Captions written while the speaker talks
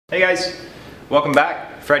Hey guys, welcome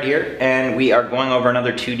back. Fred here, and we are going over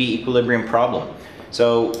another 2D equilibrium problem.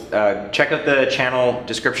 So check out the channel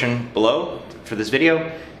description below for this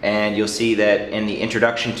video, and you'll see that in the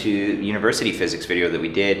introduction to university physics video that we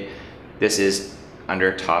did, this is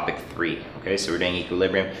under topic 3. Okay, so we're doing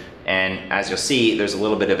equilibrium, and as you'll see, there's a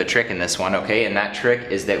little bit of a trick in this one. Okay, and that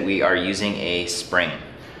trick is that we are using a spring.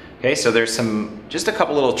 Okay, so there's just a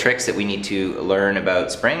couple little tricks that we need to learn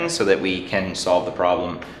about springs so that we can solve the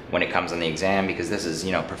problem when it comes on the exam, because this is,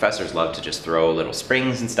 professors love to just throw little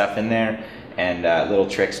springs and stuff in there and little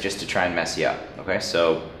tricks just to try and mess you up. Okay,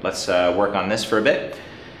 so let's work on this for a bit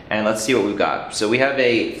and let's see what we've got. So we have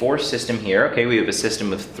a force system here. Okay, we have a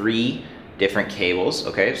system of 3 different cables.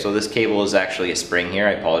 Okay, so this cable is actually a spring here.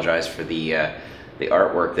 I apologize for the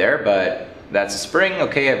artwork there, but that's a spring.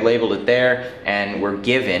 Okay, I've labeled it there, and we're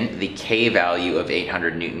given the K value of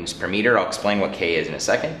 800 newtons per meter. I'll explain what K is in a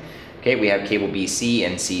second. Okay, we have cable BC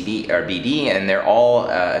and CD or BD, and they're all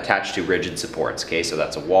attached to rigid supports. Okay, so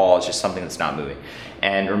that's a wall. It's just something that's not moving.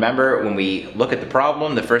 And remember, when we look at the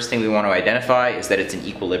problem, the first thing we want to identify is that it's an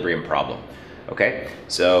equilibrium problem. Okay,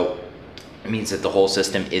 so it means that the whole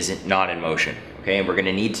system isn't not in motion. Okay, and we're going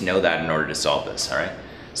to need to know that in order to solve this. All right,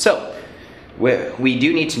 so we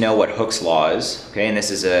do need to know what Hooke's law is, okay, and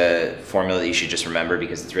this is a formula that you should just remember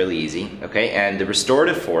because it's really easy, okay, and the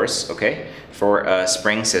restorative force, okay, for a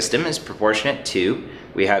spring system is proportionate to,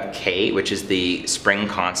 we have K, which is the spring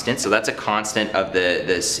constant, so that's a constant of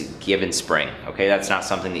this given spring, okay, that's not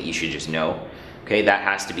something that you should just know, okay, that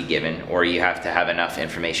has to be given, or you have to have enough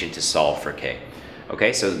information to solve for K,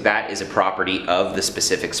 okay, so that is a property of the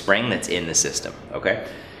specific spring that's in the system, okay.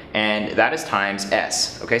 And that is times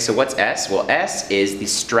S. Okay, so what's S? Well, S is the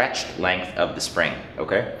stretched length of the spring.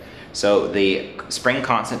 Okay, so the spring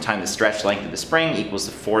constant times the stretched length of the spring equals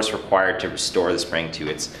the force required to restore the spring to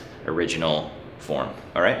its original form.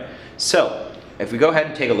 All right, so if we go ahead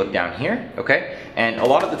and take a look down here, okay, and a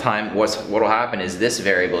lot of the time what will happen is this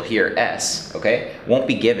variable here, S, okay, won't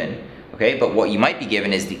be given. Okay, but what you might be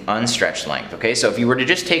given is the unstretched length. Okay, so if you were to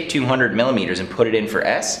just take 200 millimeters and put it in for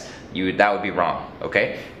S, that would be wrong,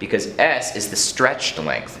 okay? Because S is the stretched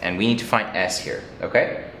length, and we need to find S here,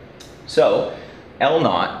 okay? So L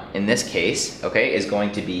naught, in this case, okay, is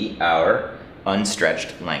going to be our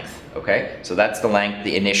unstretched length, okay? So that's the length,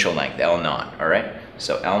 the initial length, L naught, all right?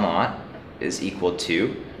 So L naught is equal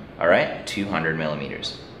to, all right, 200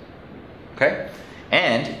 millimeters, okay?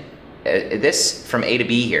 And this, from A to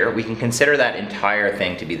B here, we can consider that entire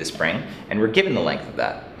thing to be the spring, and we're given the length of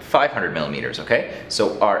that. 500 millimeters, okay?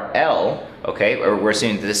 So our L, okay, or we're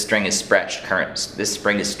assuming that this spring is stretched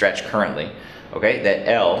currently, okay, that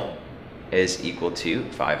L is equal to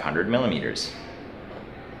 500 millimeters.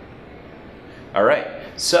 All right,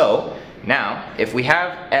 so now if we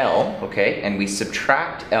have L, okay, and we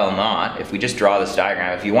subtract L naught, if we just draw this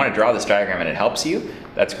diagram, if you want to draw this diagram and it helps you,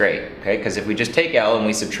 that's great, okay, because if we just take L and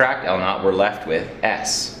we subtract L naught, we're left with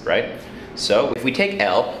S, right? So if we take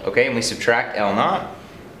L, okay, and we subtract L naught,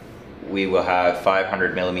 we will have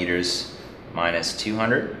 500 millimeters minus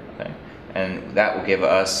 200, okay? And that will give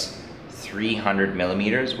us 300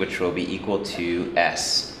 millimeters, which will be equal to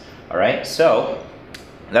S. All right, so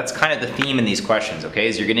that's kind of the theme in these questions, okay?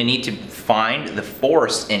 Is you're gonna need to find the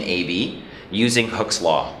force in AB using Hooke's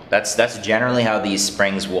law. That's generally how these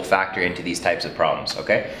springs will factor into these types of problems,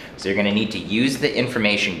 okay? So you're gonna need to use the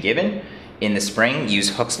information given in the spring, use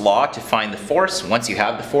Hooke's law to find the force. Once you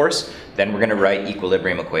have the force, then we're going to write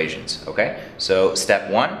equilibrium equations, okay? So step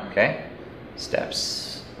 1, okay,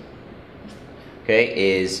 steps,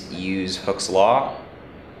 okay, is use Hooke's law,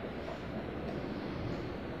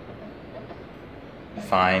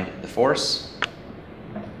 find the force.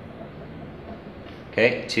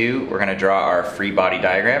 Okay, 2, we're going to draw our free body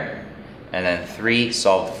diagram, and then 3,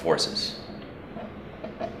 solve the forces.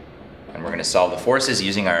 And we're going to solve the forces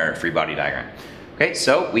using our free body diagram. Okay,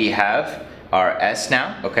 so we have our S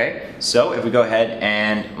now, okay? So if we go ahead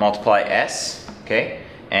and multiply S, okay?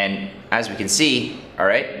 And as we can see, all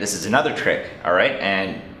right, this is another trick, all right?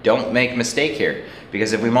 And don't make a mistake here,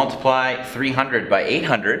 because if we multiply 300 by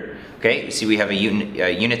 800, okay, you see we have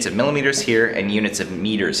units of millimeters here and units of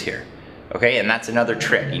meters here. Okay, and that's another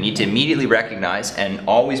trick. You need to immediately recognize and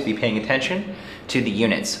always be paying attention to the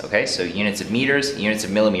units, okay? So units of meters, units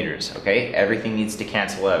of millimeters, okay? Everything needs to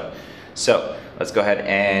cancel out. So let's go ahead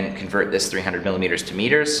and convert this 300 millimeters to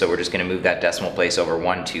meters. So we're just gonna move that decimal place over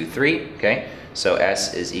 1, 2, 3, okay? So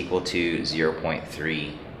S is equal to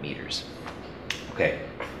 0.3 meters. Okay,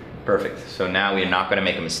 perfect. So now we're not gonna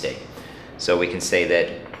make a mistake. So we can say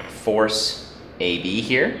that force AB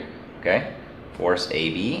here, okay? Force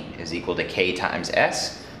AB is equal to K times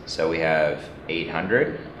S. So we have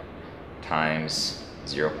 800 times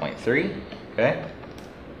 0.3, okay?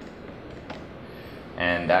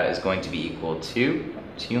 And that is going to be equal to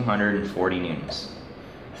 240 newtons.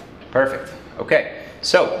 Perfect. Okay,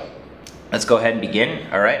 so let's go ahead and begin.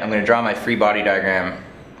 All right, I'm going to draw my free body diagram.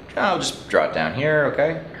 I'll just draw it down here,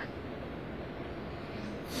 okay?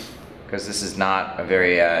 Because this is not a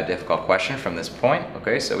very difficult question from this point.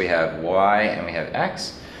 Okay, so we have y and we have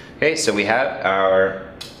x. Okay, so we have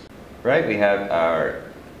our, right, we have our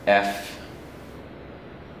f,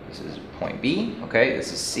 this is point B, okay,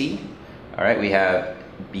 this is C. All right, we have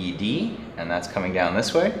BD, and that's coming down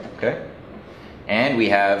this way, okay? And we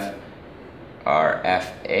have our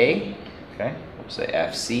FA, okay? We'll say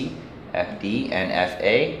FC, FD, and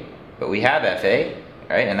FA, but we have FA,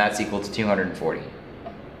 right? And that's equal to 240.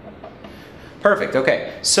 Perfect,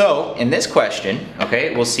 okay. So in this question,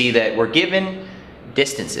 okay, we'll see that we're given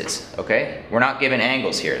distances, okay? We're not given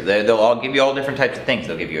angles here. They'll all give you all different types of things.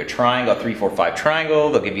 They'll give you a triangle, 3, 4, 5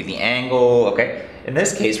 triangle. They'll give you the angle, okay? In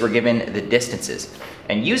this case, we're given the distances.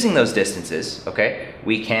 And using those distances, okay,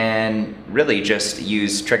 we can really just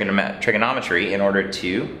use trigonometry in order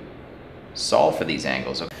to solve for these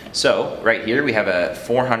angles. Okay? So right here we have a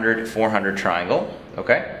 400 triangle,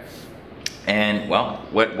 okay? And well,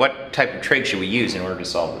 what type of trig should we use in order to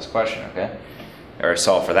solve this question, okay? Or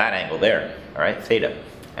solve for that angle there, all right, theta.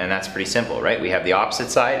 And that's pretty simple, right? We have the opposite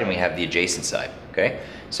side and we have the adjacent side, okay?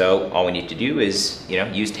 So all we need to do is,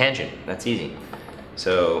 use tangent. That's easy.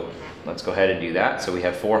 So let's go ahead and do that. So we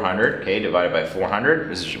have 400, okay, divided by 400,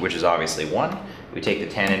 which is obviously 1. We take the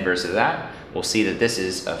tan inverse of that. We'll see that this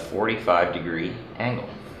is a 45-degree angle,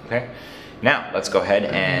 okay? Now, let's go ahead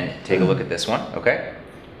and take a look at this one, okay?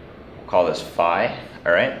 We'll call this phi,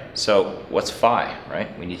 all right? So what's phi,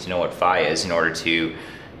 right? We need to know what phi is in order to,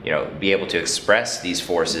 be able to express these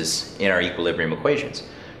forces in our equilibrium equations.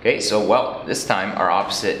 Okay, so well, this time our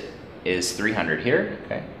opposite is 300 here,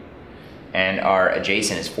 okay? And our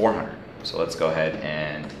adjacent is 400. So let's go ahead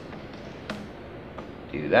and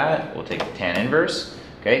do that. We'll take the tan inverse.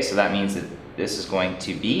 Okay, so that means that this is going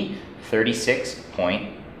to be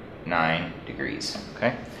 36.9 degrees,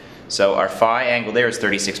 okay? So our phi angle there is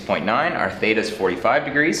 36.9, our theta is 45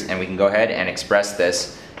 degrees, and we can go ahead and express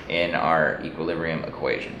this in our equilibrium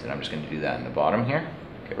equations. And I'm just going to do that in the bottom here.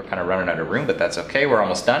 Okay, we're kind of running out of room, but that's okay, we're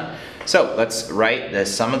almost done. So let's write the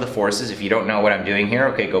sum of the forces. If you don't know what I'm doing here,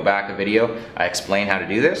 okay, go back a video. I explain how to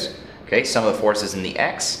do this. Okay, sum of the forces in the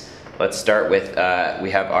x. Let's start with,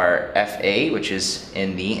 we have our FA, which is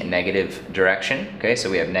in the negative direction. Okay, so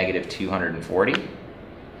we have negative 240.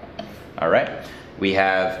 All right, we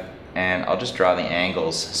have, and I'll just draw the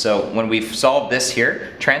angles. So when we've solved this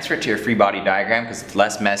here, transfer it to your free body diagram because it's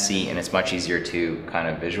less messy and it's much easier to kind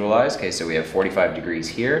of visualize. Okay, so we have 45 degrees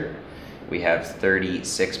here. We have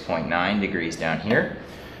 36.9 degrees down here.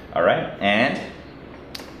 All right, and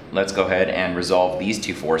let's go ahead and resolve these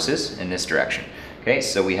two forces in this direction. Okay,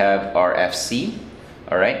 so we have our FC,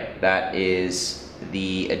 all right, that is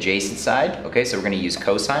the adjacent side. Okay, so we're going to use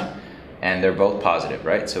cosine, and they're both positive,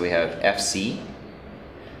 right? So we have FC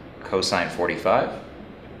cosine 45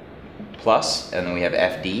 plus, and then we have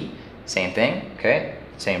FD, same thing, okay,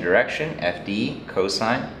 same direction, FD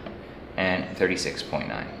cosine and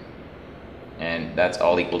 36.9. And that's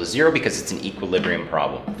all equal to 0 because it's an equilibrium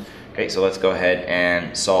problem. Okay, so let's go ahead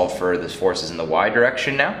and solve for the forces in the y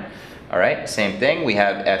direction now. All right, same thing, we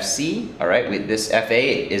have FC, all right, this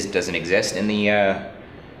FA doesn't exist in the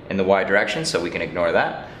y direction, so we can ignore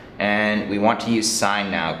that. And we want to use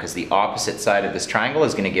sine now because the opposite side of this triangle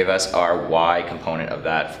is going to give us our y component of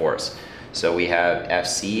that force. So we have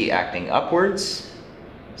FC acting upwards,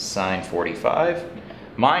 sine 45,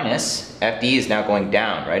 minus FD is now going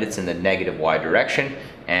down, right? It's in the negative y direction,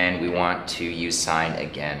 and we want to use sine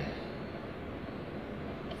again.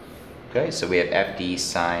 Okay, so we have FD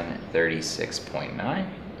sine 36.9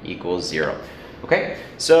 equals 0. Okay,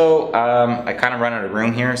 so I kind of run out of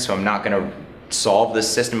room here, so I'm not going to solve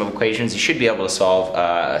this system of equations. You should be able to solve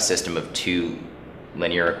a system of two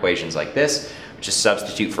linear equations like this. Just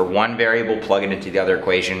substitute for one variable, plug it into the other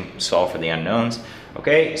equation, solve for the unknowns.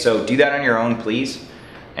 Okay, so do that on your own, please.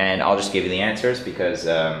 And I'll just give you the answers because,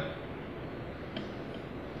 yeah,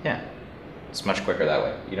 it's much quicker that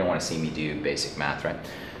way. You don't want to see me do basic math, right?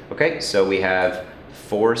 Okay, so we have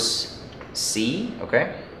force C,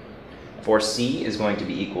 okay? Force C is going to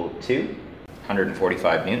be equal to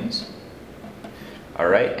 145 newtons. All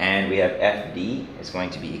right, and we have FD is going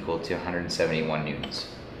to be equal to 171 newtons.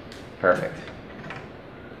 Perfect.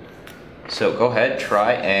 So go ahead,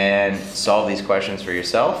 try and solve these questions for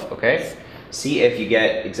yourself, okay? See if you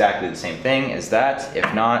get exactly the same thing as that.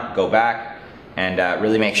 If not, go back and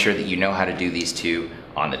really make sure that you know how to do these two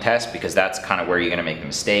on the test, because that's kind of where you're gonna make the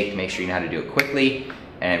mistake. Make sure you know how to do it quickly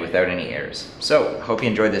and without any errors. So, hope you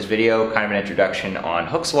enjoyed this video, kind of an introduction on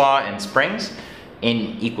Hooke's law and springs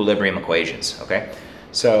in equilibrium equations, okay?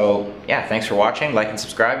 So, yeah, thanks for watching. Like and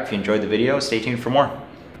subscribe if you enjoyed the video. Stay tuned for more.